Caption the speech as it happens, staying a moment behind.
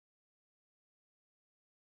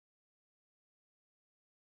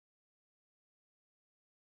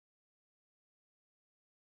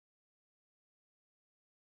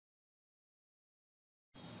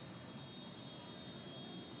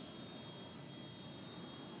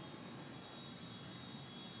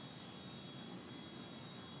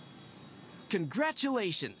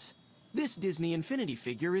Congratulations! This Disney Infinity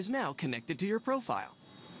figure is now connected to your profile.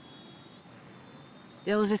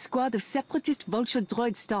 There is a squad of separatist Vulture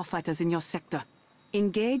droid starfighters in your sector.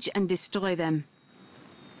 Engage and destroy them.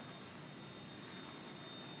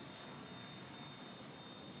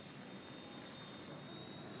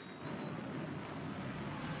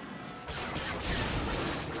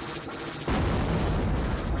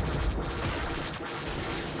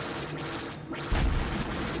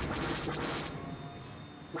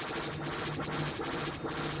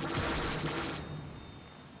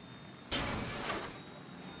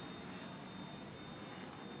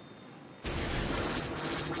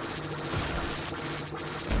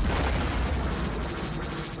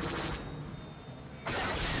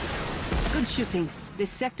 Good shooting. This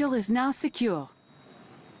sector is now secure.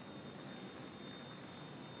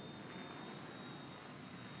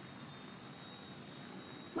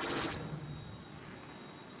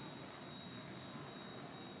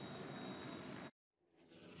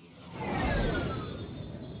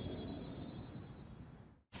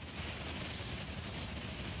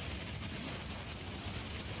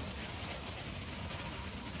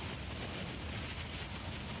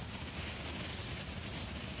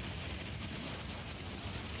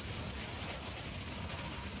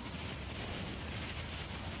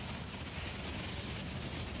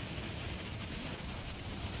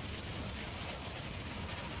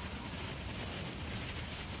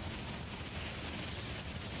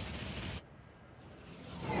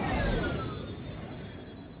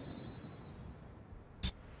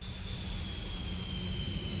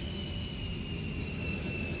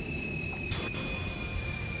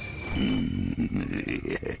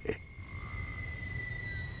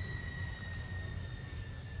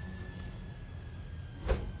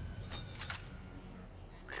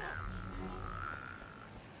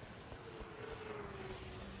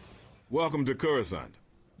 Welcome to Coruscant,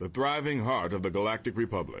 the thriving heart of the Galactic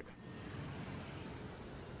Republic.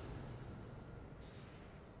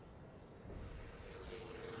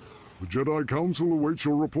 The Jedi Council awaits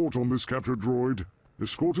your report on this captured droid.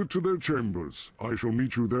 Escort it to their chambers. I shall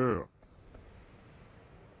meet you there.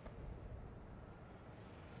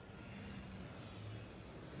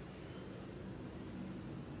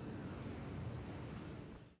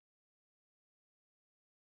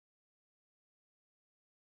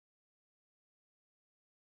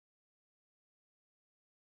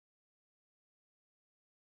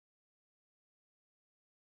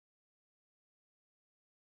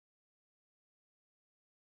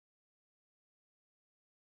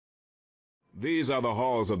 These are the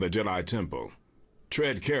halls of the Jedi Temple.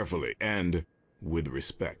 Tread carefully and with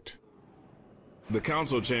respect. The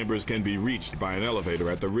council chambers can be reached by an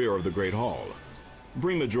elevator at the rear of the Great Hall.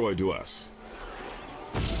 Bring the droid to us.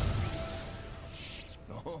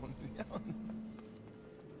 Oh, no.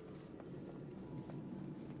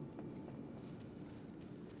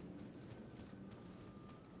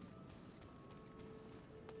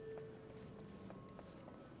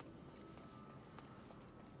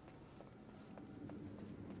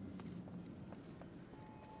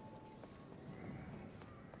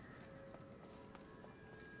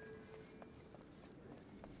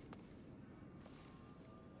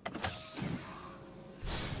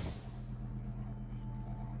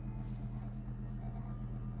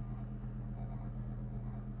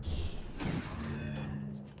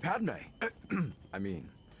 Padme. I mean,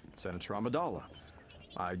 Senator Amidala.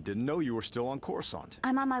 I didn't know you were still on Coruscant.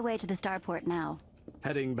 I'm on my way to the starport now.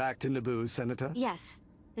 Heading back to Naboo, Senator? Yes.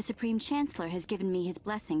 The Supreme Chancellor has given me his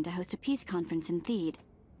blessing to host a peace conference in Theed.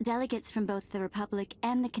 Delegates from both the Republic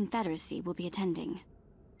and the Confederacy will be attending.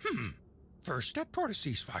 First step toward a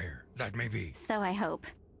ceasefire, that may be. So I hope.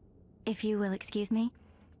 If you will excuse me?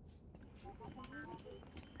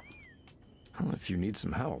 Well, if you need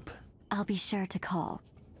some help. I'll be sure to call.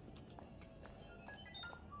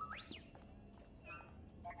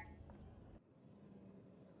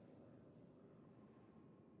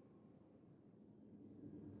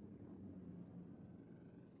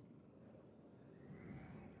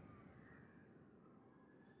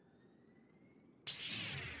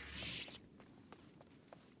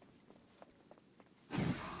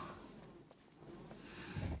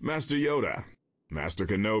 Master Yoda, Master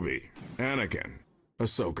Kenobi, Anakin,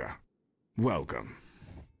 Ahsoka, welcome.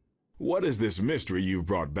 What is this mystery you've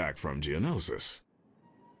brought back from Geonosis?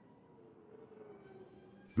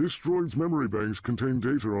 This droid's memory banks contain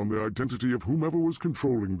data on the identity of whomever was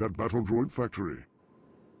controlling that battle droid factory.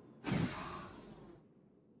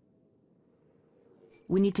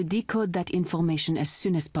 We need to decode that information as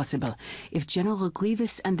soon as possible. If General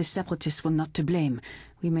Grievous and the Separatists were not to blame,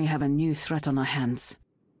 we may have a new threat on our hands.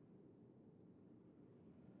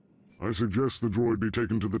 I suggest the droid be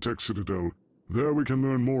taken to the Tech Citadel. There we can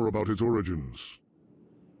learn more about its origins.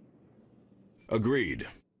 Agreed.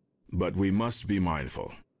 But we must be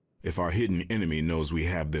mindful. If our hidden enemy knows we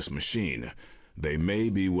have this machine, they may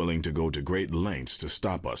be willing to go to great lengths to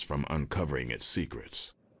stop us from uncovering its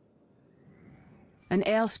secrets. An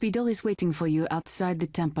airspeeder is waiting for you outside the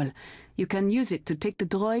temple. You can use it to take the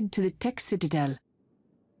droid to the Tech Citadel.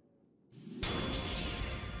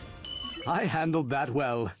 I handled that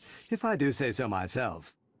well, if I do say so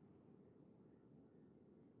myself.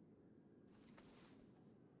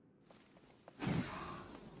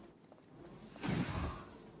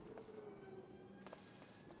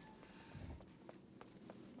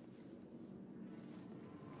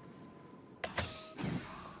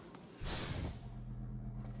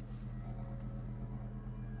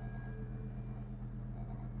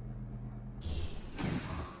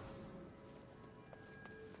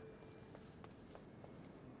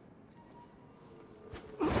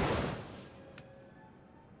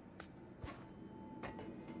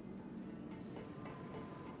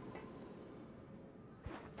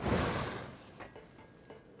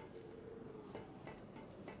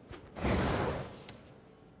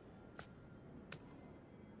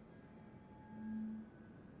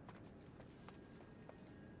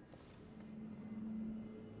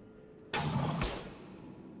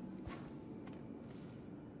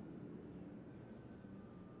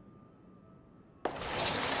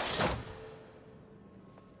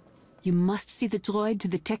 You must see the droid to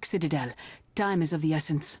the Tech Citadel. Time is of the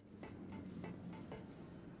essence.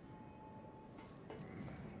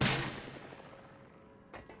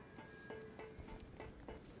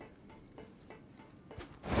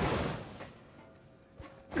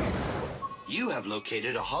 You have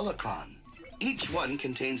located a holocron. Each one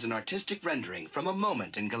contains an artistic rendering from a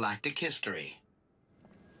moment in galactic history.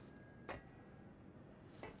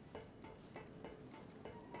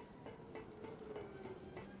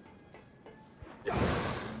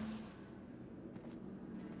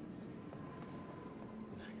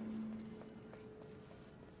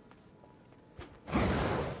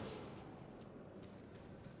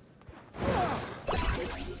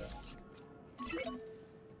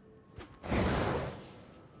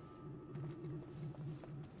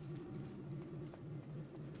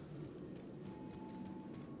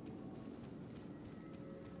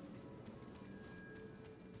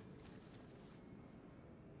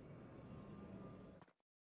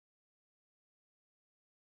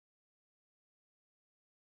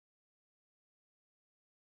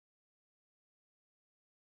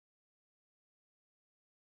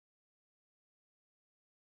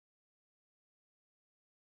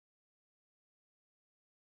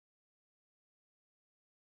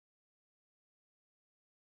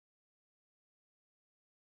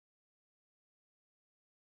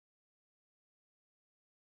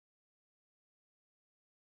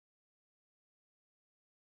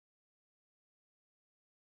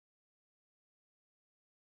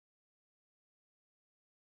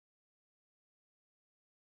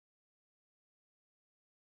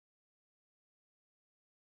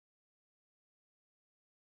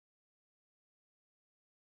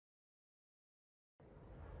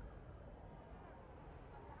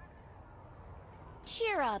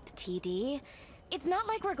 Cheer up, TD. It's not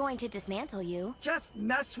like we're going to dismantle you. Just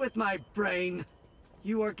mess with my brain.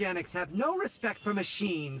 You organics have no respect for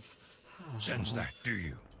machines. Sense that, do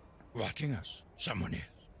you? Watching us, someone is.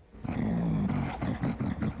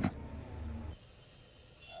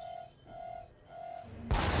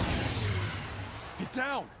 Get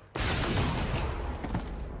down!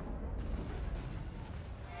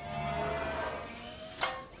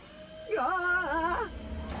 Ah!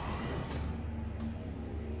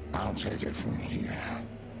 I'll take it from here.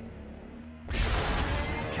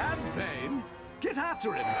 Campaign? Get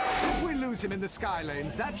after him! If we lose him in the sky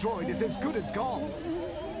lanes, that droid is as good as gone.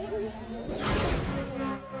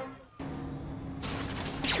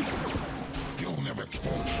 You'll never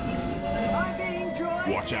catch me. I'm being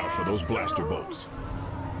droided! Watch out for those blaster bolts.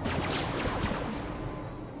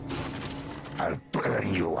 I'll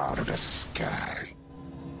burn you out of the sky.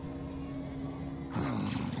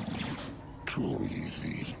 Too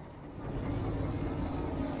easy.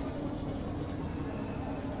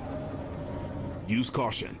 Use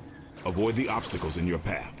caution. Avoid the obstacles in your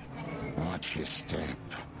path. Watch your step.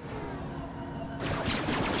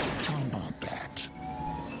 How about that?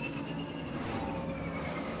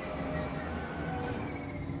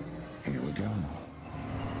 Here we go.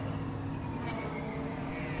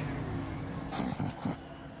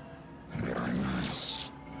 Very nice.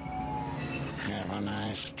 Have a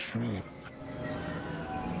nice trip.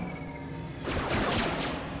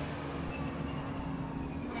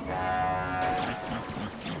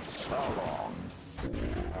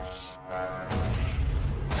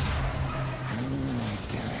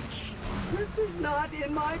 This is not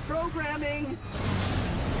in my programming.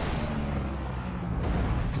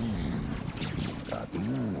 Got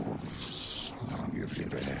moves. I'll give you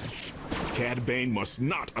that. Cad Bane must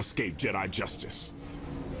not escape Jedi justice.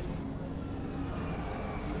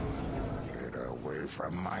 Get away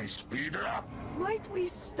from my speeder. Might we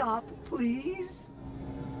stop, please?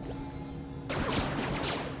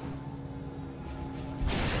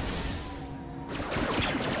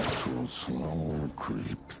 Too slow,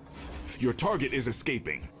 creep. Your target is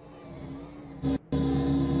escaping.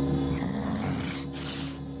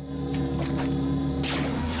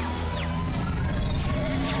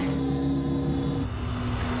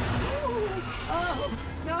 Oh,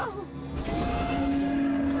 no!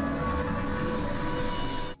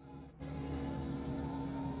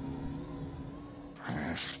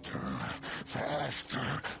 Faster,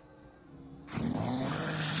 faster.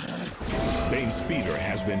 Bane's speeder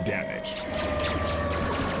has been damaged.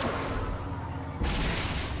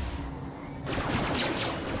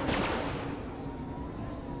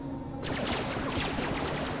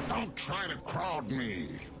 Don't try to crowd me.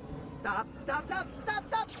 Stop, stop, stop, stop,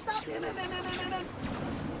 stop, stop! In.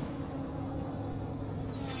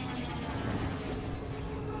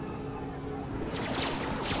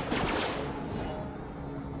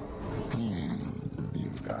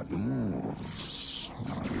 You've got moves.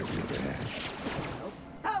 I'll give you that.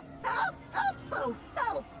 Help! Help! Help! Help!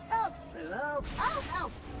 Help! Help! Help! Help!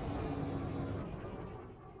 Help!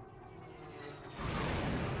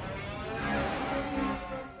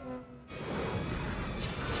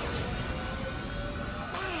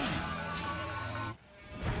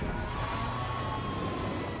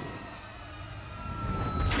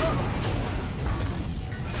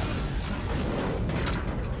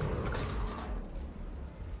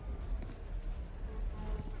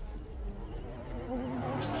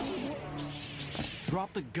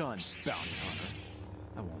 Drop the gun, bounty hunter.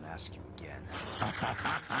 I won't ask you again.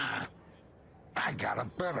 I got a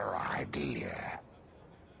better idea.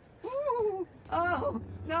 Ooh. Oh,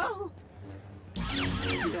 no!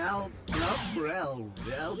 Help! Help!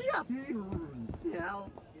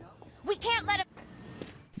 We can't let him.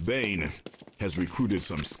 Bane has recruited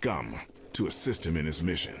some scum to assist him in his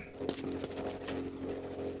mission.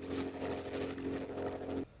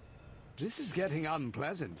 This is getting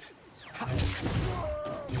unpleasant.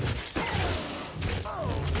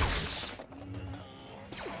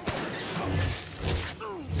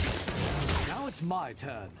 Now it's my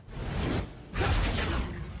turn.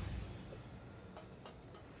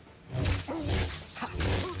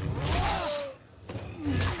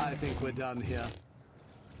 I think we're done here.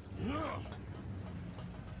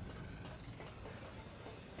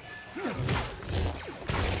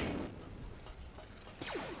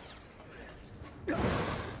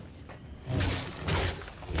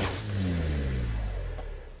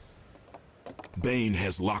 Bane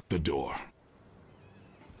has locked the door.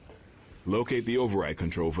 Locate the override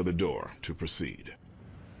control for the door to proceed.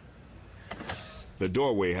 The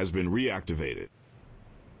doorway has been reactivated.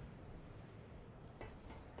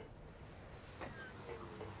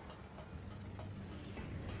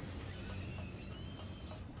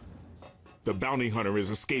 The bounty hunter is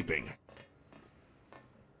escaping.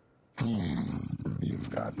 You've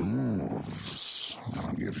got moves.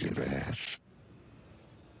 I'll give you that.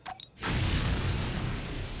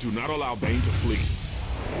 Do not allow Bane to flee.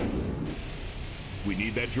 We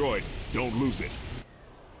need that droid. Don't lose it.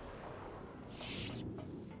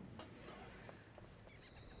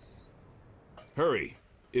 Hurry.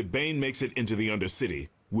 If Bane makes it into the Undercity,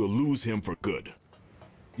 we'll lose him for good.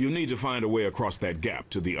 You need to find a way across that gap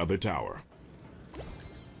to the other tower.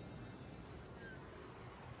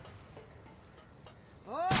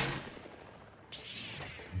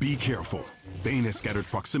 Be careful. Bane has scattered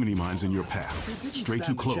proximity mines in your path. Stray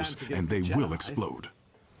too close, and they will explode.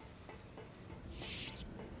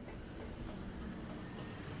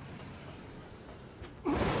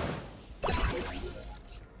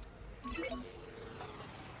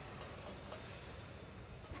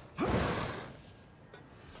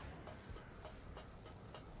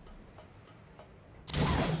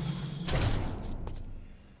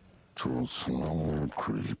 Too slow,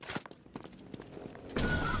 creep.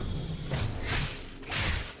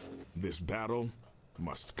 This battle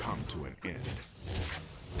must come to an end.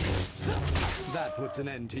 That puts an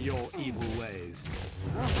end to your evil ways.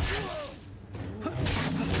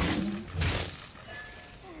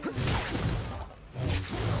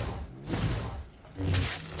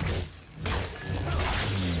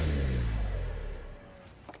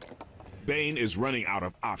 Bane is running out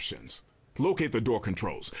of options. Locate the door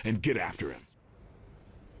controls and get after him.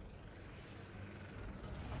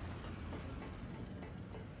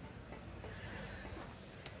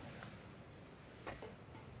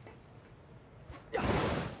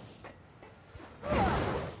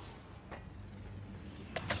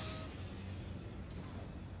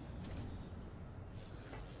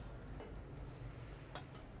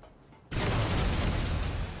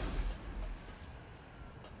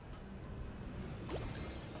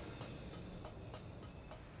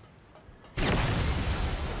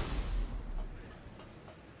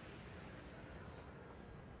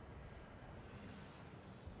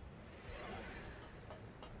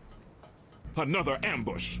 Another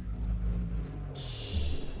ambush!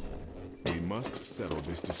 We must settle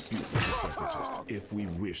this dispute with the Separatists if we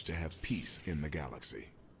wish to have peace in the galaxy.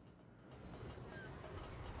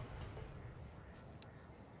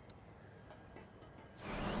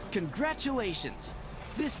 Congratulations!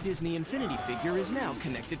 This Disney Infinity figure is now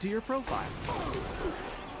connected to your profile.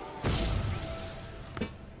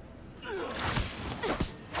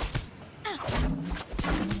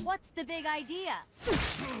 What's the big idea?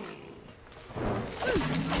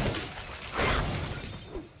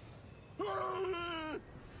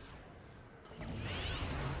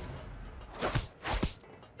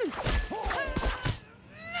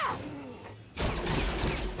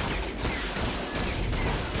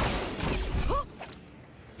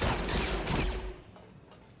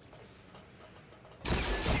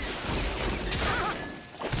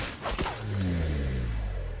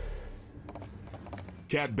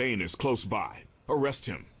 Cad Bane is close by. Arrest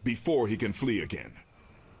him before he can flee again.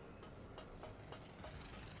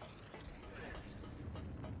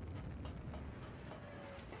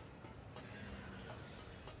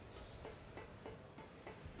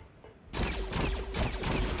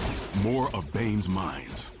 More of Bane's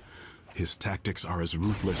mines. His tactics are as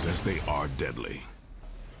ruthless as they are deadly.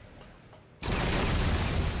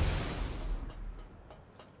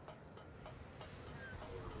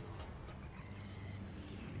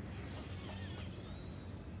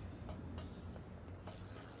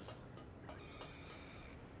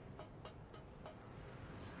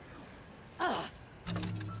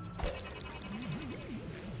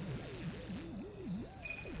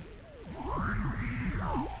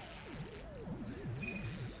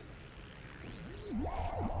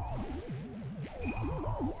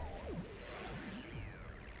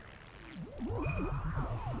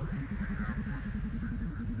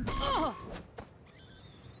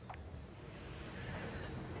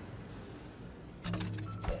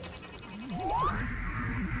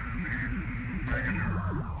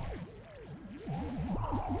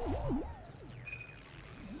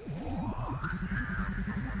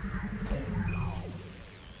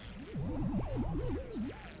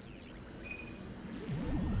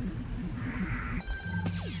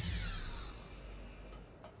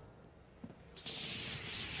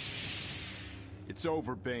 It's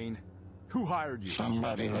over, Bane. Who hired you?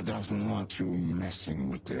 Somebody who doesn't want you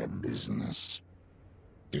messing with their business.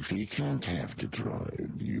 If he can't have the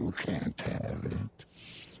droid, you can't have it.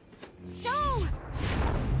 No!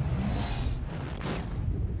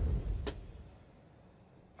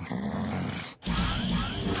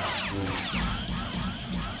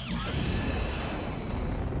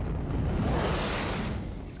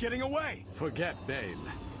 He's getting away! Forget Bane.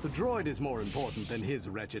 The droid is more important than his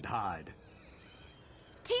wretched hide.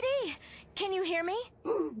 TD, can you hear me?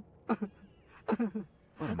 What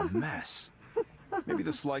a mess. Maybe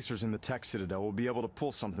the slicers in the tech citadel will be able to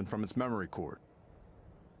pull something from its memory cord.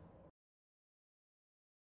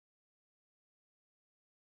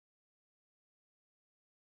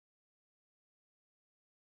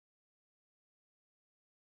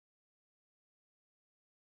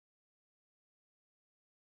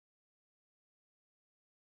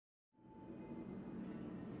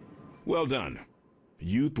 Well done.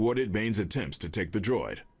 You thwarted Bane's attempts to take the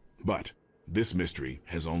droid, but this mystery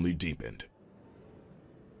has only deepened.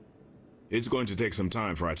 It's going to take some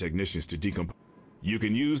time for our technicians to decompose. You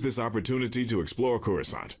can use this opportunity to explore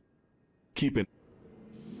Coruscant. Keep in...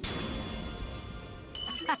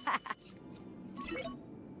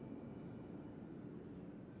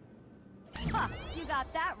 Huh, you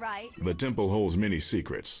got that right. The temple holds many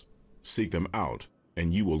secrets. Seek them out,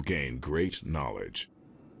 and you will gain great knowledge.